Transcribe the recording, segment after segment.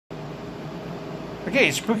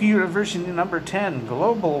Okay, Spooky University number 10,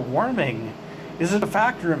 global warming. Is it a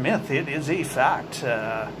fact or a myth? It is a fact.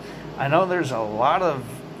 I know there's a lot of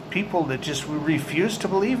people that just refuse to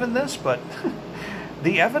believe in this, but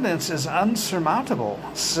the evidence is unsurmountable.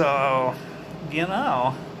 So, you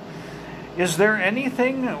know, is there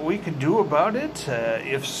anything we can do about it?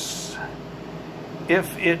 If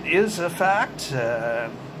it is a fact,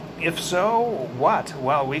 if so, what?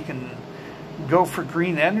 Well, we can go for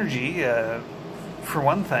green energy. For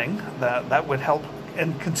one thing, that would help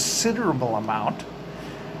in considerable amount.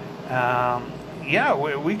 Yeah,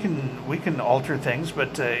 we can alter things,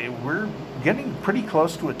 but we're getting pretty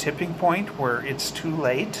close to a tipping point where it's too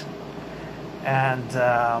late.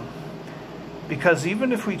 And because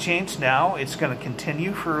even if we change now, it's going to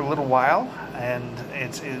continue for a little while, and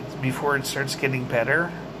it's before it starts getting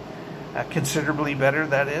better, considerably better,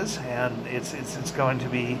 that is. And it's going to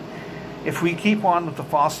be, if we keep on with the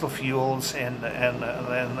fossil fuels and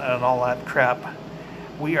all that crap,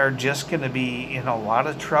 we are just going to be in a lot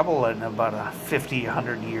of trouble in about 50,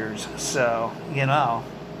 100 years. So, you know,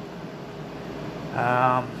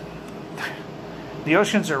 the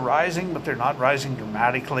oceans are rising, but they're not rising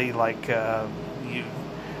dramatically like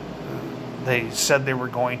they said they were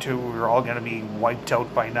going to. We're all going to be wiped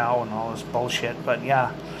out by now and all this bullshit. But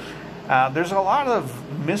yeah. There's a lot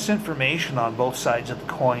of misinformation on both sides of the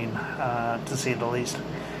coin, to say the least.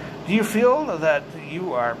 Do you feel that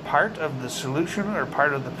you are part of the solution or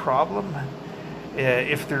part of the problem,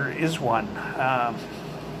 if there is one?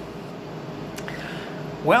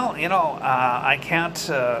 Well, you know, I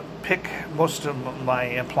can't pick most of my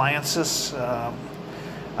appliances.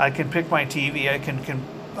 I can pick my TV, I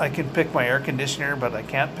can pick my air conditioner, but I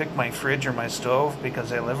can't pick my fridge or my stove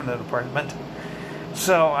because I live in an apartment.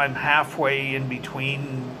 So I'm halfway in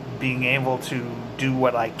between being able to do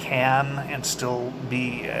what I can and still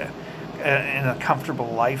be in a comfortable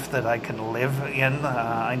life that I can live in.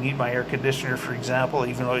 I need my air conditioner, for example,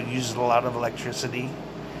 even though it uses a lot of electricity.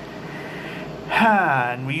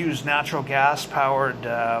 And we use natural gas powered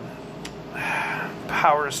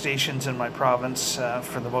power stations in my province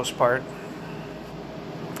for the most part.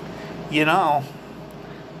 You know,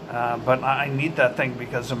 but I need that thing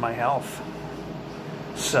because of my health.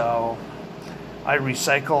 So I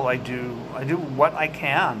recycle, I do what I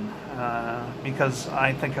can, because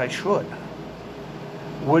I think I should.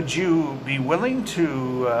 Would you be willing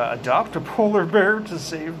to adopt a polar bear to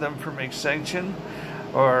save them from extinction?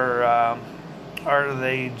 Or are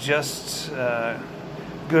they just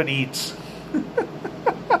good eats?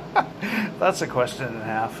 That's a question and a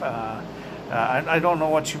half. I don't know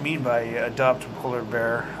what you mean by adopt a polar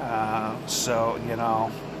bear, so, you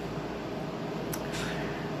know.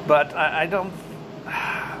 But I don't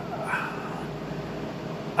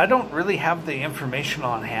really have the information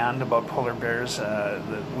on hand about polar bears.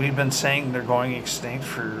 We've been saying they're going extinct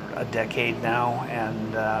for a decade now,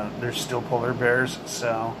 and there's still polar bears.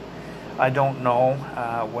 So I don't know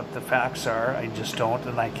what the facts are. I just don't,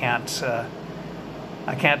 and I can't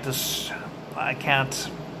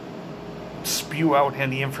spew out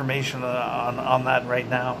any information on that right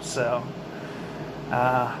now. So.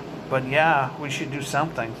 But yeah, we should do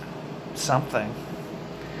something.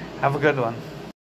 Have a good one.